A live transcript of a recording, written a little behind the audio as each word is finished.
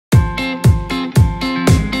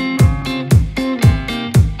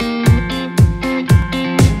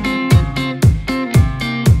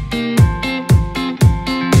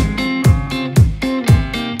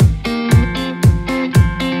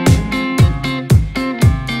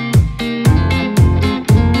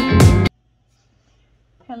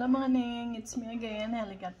It's me again,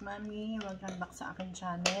 Heligat Mami. Welcome back sa aking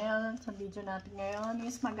channel. Sa video natin ngayon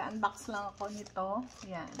is mag-unbox lang ako nito.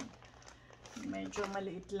 Yan. Medyo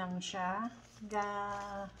maliit lang siya.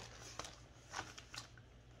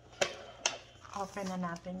 Open na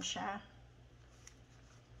natin siya.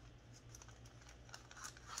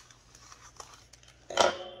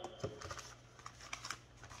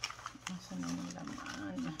 Nasaan yung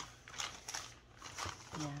laman?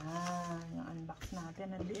 Yan, yung unbox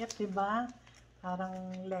natin. Ang liit, diba?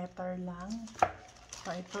 Parang letter lang.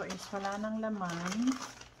 So, ito is wala nang laman.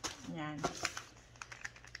 Yan.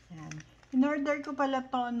 Yan. In-order ko pala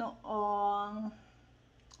to noong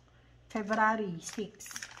February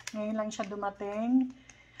 6. Ngayon lang siya dumating.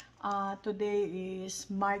 Today is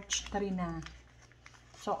March 3 na.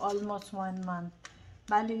 So, almost 1 month.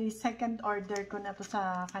 Bali, second order ko na to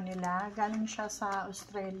sa kanila. Galing siya sa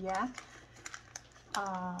Australia.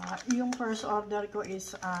 Yung first order ko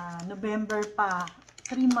is November pa.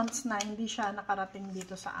 3 months na hindi siya nakarating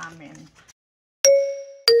dito sa amin.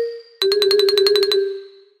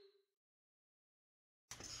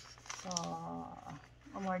 So,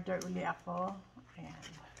 umorder uli ako. Ayan.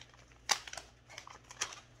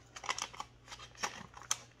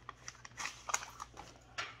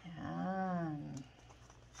 Ayan.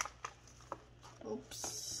 Oops.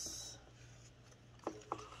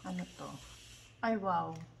 Ano to? Ay,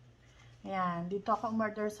 wow. Ayan. Dito ako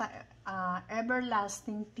umorder sa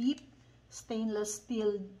Everlasting Tip Stainless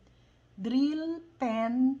Steel Drill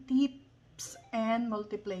Pen Tips and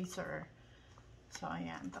Multiplacer. So,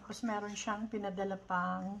 ayan. Tapos, meron siyang pinadala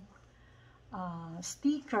pang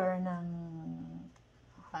sticker ng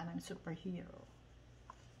parang superhero.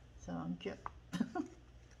 So, ang cute.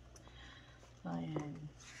 So, ayan.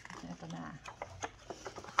 Ito na.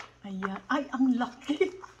 Ayan. Ay, ang laki!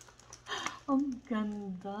 Ang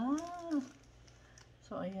ganda.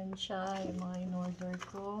 So, ayan siya. Yung mga in-order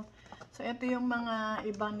ko. So, ito yung mga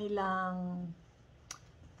ibang nilang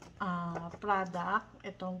product.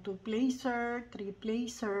 Itong 2 placer, 3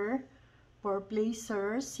 placer, 4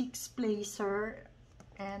 placer, 6 placer,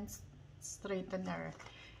 and straightener.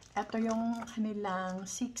 Ito yung kanilang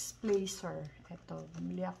 6 placer. Ito,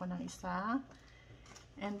 bumili ako ng isa.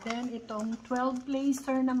 And then, itong 12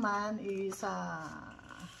 placer naman is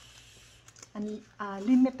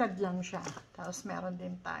limited lang siya. Tapos, meron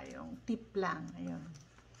din tayong tip lang. Ayun.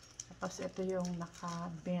 Tapos, ito yung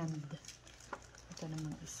naka-bend. Ito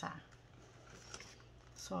namang isa.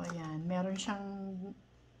 So, ayan. Meron siyang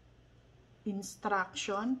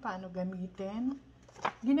instruction paano gamitin.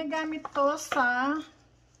 Ginagamit to sa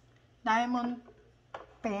diamond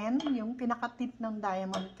pen. Yung pinaka-tip ng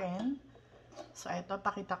diamond pen. So, ito.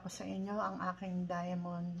 Pakita ko sa inyo ang aking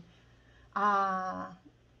diamond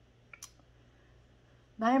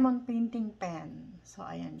painting pen. So,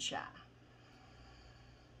 ayan siya.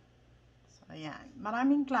 So, ayan.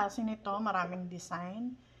 Maraming klase nito. Maraming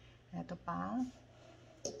design. Ito pa.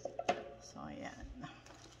 So, ayan.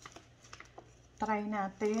 Try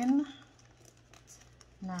natin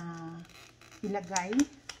na ilagay.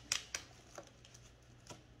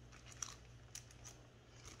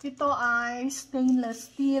 Ito ay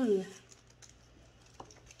stainless steel.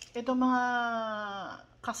 Ito mga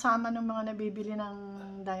kasama ng mga nabibili ng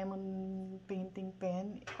diamond painting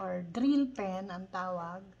pen or drill pen ang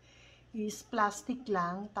tawag is plastic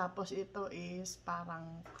lang, tapos ito is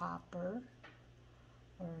parang copper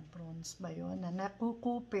or bronze ba yun na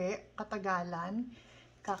nakukupi katagalan,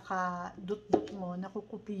 kakadut-dut mo,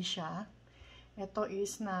 nakukupi siya. Ito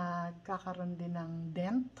is nagkakaroon din ng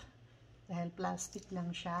dent dahil plastic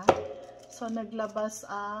lang siya. So naglabas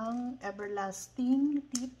ang Everlasting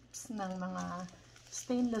Tips ng mga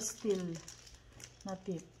stainless steel na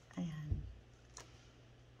tip. Ayan.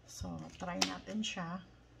 So, try natin siya.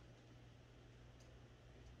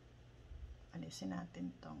 Alisin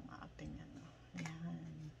natin tong ating ano.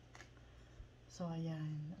 Ayan. So,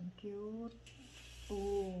 ayan. Ang cute.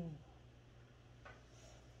 Oh.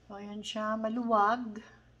 So, ayan siya. Maluwag.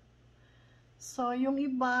 So, yung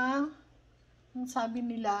iba, ang sabi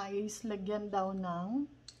nila is lagyan daw ng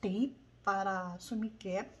tape para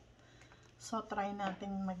sumikip. So, try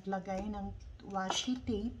natin maglagay ng washi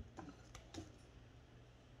tape.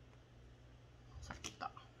 So, ito.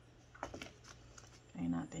 Try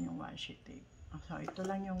natin yung washi tape. So, ito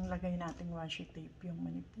lang yung lagay natin washi tape, yung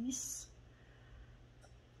manipis.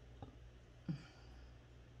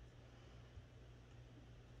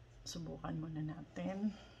 Subukan muna natin.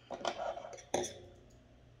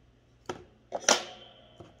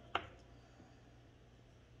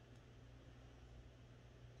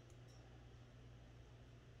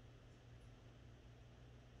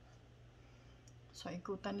 So,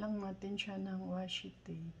 ikutan lang natin siya ng washi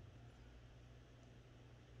tape.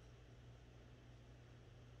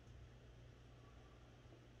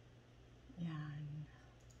 Yan.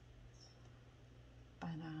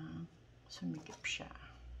 Para sumikip siya.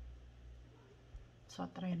 So,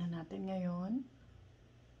 try na natin ngayon.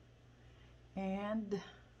 And,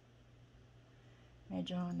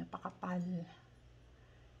 medyo napakapal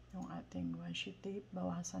yung ating washi tape.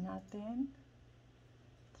 Bawasan natin.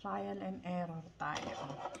 Trial and error tayo.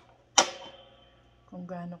 Kung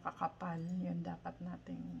gaano kakapal, yun dapat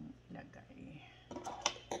nating ilagay.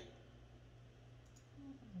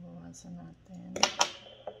 Bawasan natin.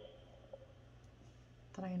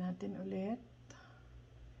 Try natin ulit.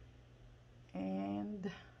 And,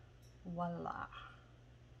 voila.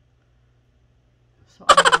 So,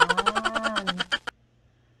 ayan.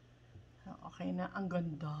 Okay na. Ang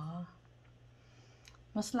ganda.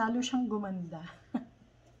 Mas lalo siyang gumanda.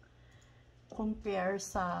 Compare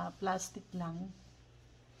sa plastic lang.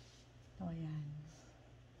 So, ayan.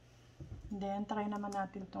 Then, try naman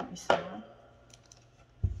natin tong isa.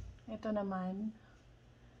 Ito naman,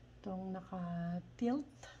 itong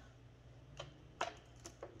naka-tilt.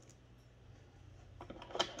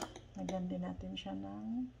 Lagyan din natin siya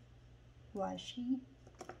ng washi.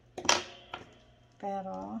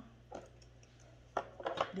 Pero,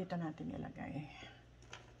 dito natin ilagay.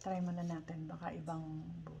 Try muna natin, baka ibang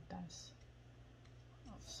butas.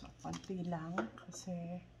 So, konti lang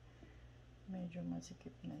kasi medyo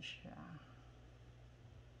masikip na siya.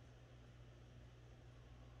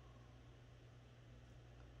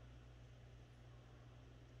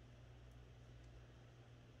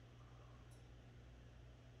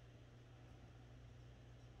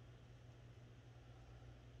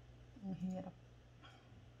 Ang hirap.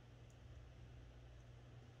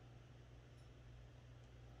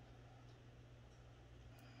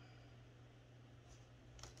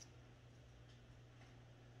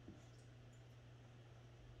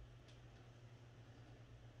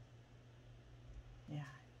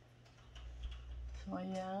 Yan. So,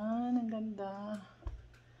 ayan. Ang ganda.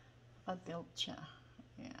 Naka-tilt siya.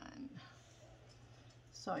 Ayan.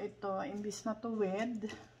 So, ito, imbis na tuwid,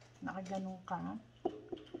 nakaganong ka,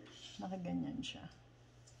 nakaganyan siya.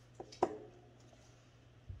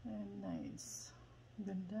 And nice.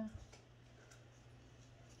 Ganda.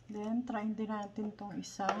 Then, try din natin tong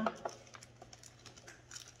isa.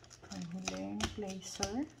 Ang huling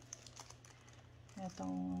placer.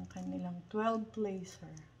 Itong kanilang 12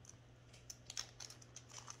 placer.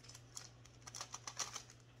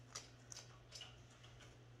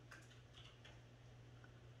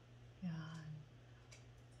 Yan.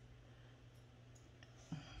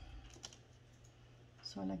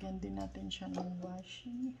 So, lagyan din natin siya ng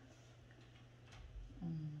washi.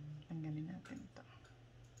 Tanggalin natin ito.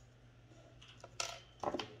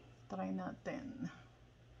 Try natin.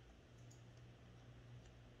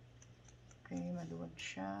 Okay, maluwag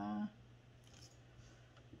siya.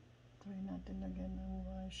 Try natin lagyan ng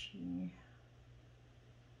washi.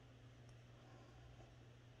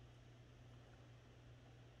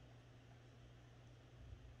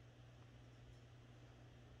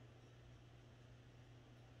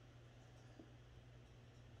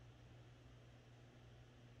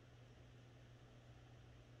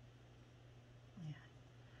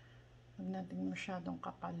 Huwag natin masyadong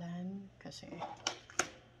kapalan kasi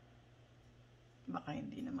baka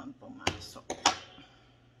hindi naman pumasok.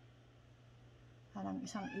 Parang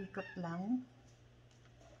isang ikot lang.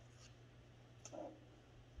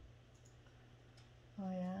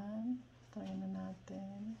 Ayan. Try na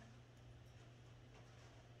natin.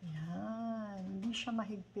 Ayan. Hindi siya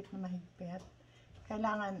mahigpit na mahigpit.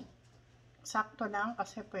 Kailangan sakto lang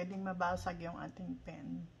kasi pwedeng mabasag yung ating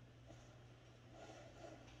pen.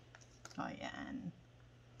 O, yan.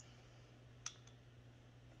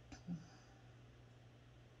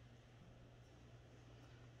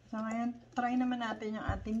 So, ngayon, try naman natin yung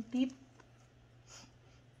ating tip.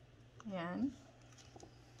 Yan.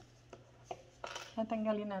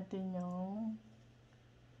 Natanggalin natin yung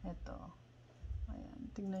ito. Ayan.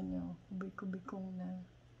 Tingnan nyo. Kubik-kubikong na.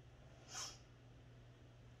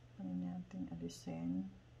 Ano natin alisin.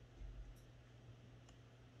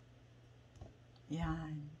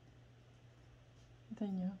 Yan. Ito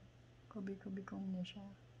nyo. Kubik-kubikong na siya.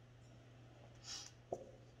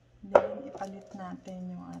 Then, ipalit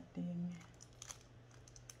natin yung ating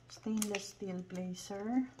stainless steel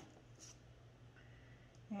placer.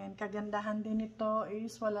 And kagandahan din nito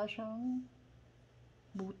is wala siyang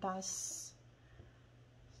butas.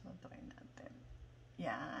 So, try natin.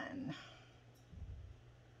 Yan.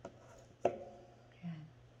 Yan.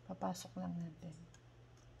 Papasok lang natin.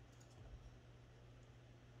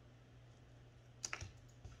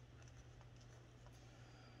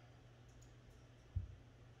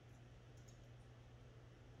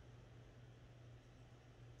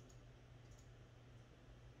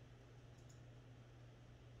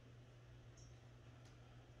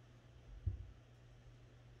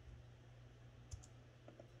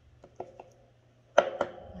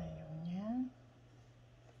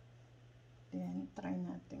 Then, try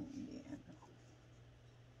natin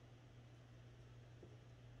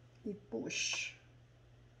i-push.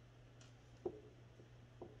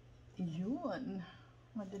 Yun.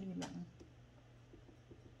 Madali lang.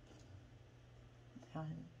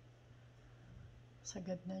 Ayan.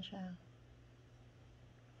 Sagad na siya.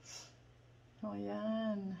 O,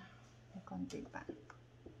 yan. May konti pa.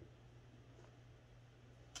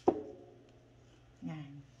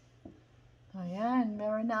 Yan. O, yan.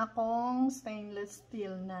 Meron na akong stainless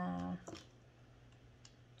steel na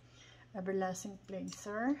everlasting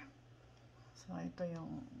placer. So, ito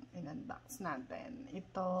yung in-unbox natin.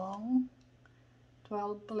 Itong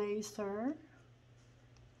 12 placer,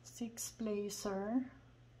 6 placer,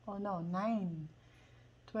 oh no, 9.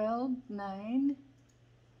 12,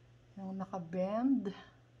 9, yung naka-bend,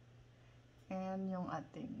 and yung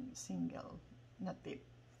ating single na tip.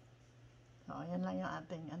 So, yan lang yung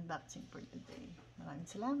ating unboxing for today. Maraming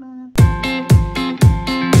salamat!